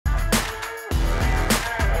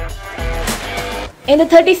In the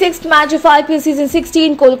 36th match of IPL Season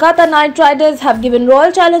 16, Kolkata Knight Riders have given Royal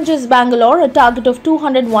Challengers Bangalore a target of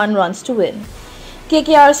 201 runs to win.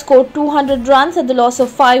 KKR scored 200 runs at the loss of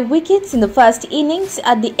 5 wickets in the first innings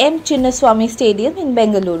at the M. Chinnaswamy Stadium in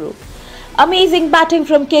Bengaluru. Amazing batting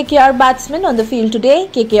from KKR batsmen on the field today.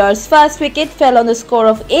 KKR's first wicket fell on the score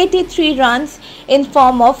of 83 runs in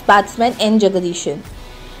form of batsman N. Jagdishan.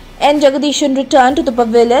 N. Jagdishan returned to the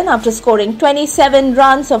pavilion after scoring 27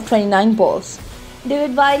 runs of 29 balls.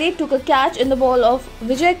 David Wiley took a catch in the ball of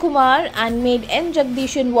Vijay Kumar and made N.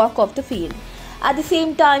 Jagdishan walk off the field. At the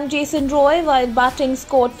same time, Jason Roy, while batting,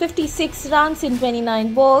 scored 56 runs in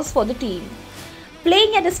 29 balls for the team.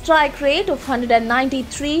 Playing at a strike rate of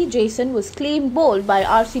 193, Jason was clean bowled by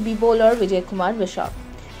RCB bowler Vijay Kumar Vishak.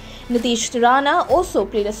 Nitish Rana also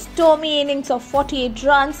played a stormy innings of 48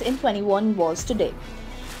 runs in 21 balls today.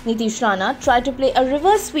 Nitish Rana tried to play a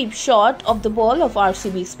reverse sweep shot of the ball of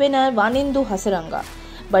RCB spinner Vanindu Hasaranga,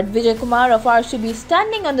 but Vijay Kumar of RCB,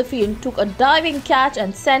 standing on the field, took a diving catch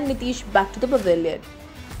and sent Nitish back to the pavilion.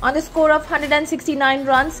 On the score of 169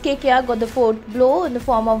 runs, KKR got the fourth blow in the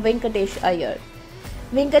form of Venkatesh Iyer.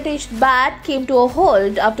 Venkatesh's bat came to a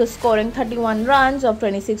halt after scoring 31 runs of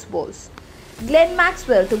 26 balls. Glenn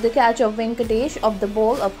Maxwell took the catch of Venkatesh of the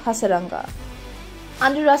ball of Hasaranga.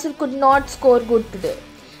 Andy Russell could not score good today.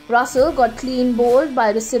 Russell got clean bowled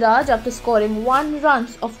by Siraj after scoring 1 run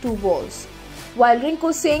of 2 balls, while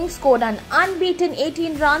Rinku Singh scored an unbeaten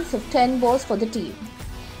 18 runs of 10 balls for the team.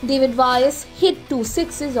 David Weiss hit 2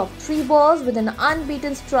 sixes of 3 balls with an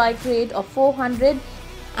unbeaten strike rate of 400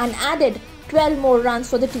 and added 12 more runs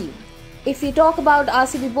for the team. If we talk about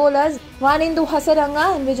RCB bowlers, Vanindu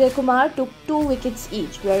Hasaranga and Vijay Kumar took 2 wickets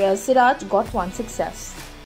each, whereas Siraj got 1 success.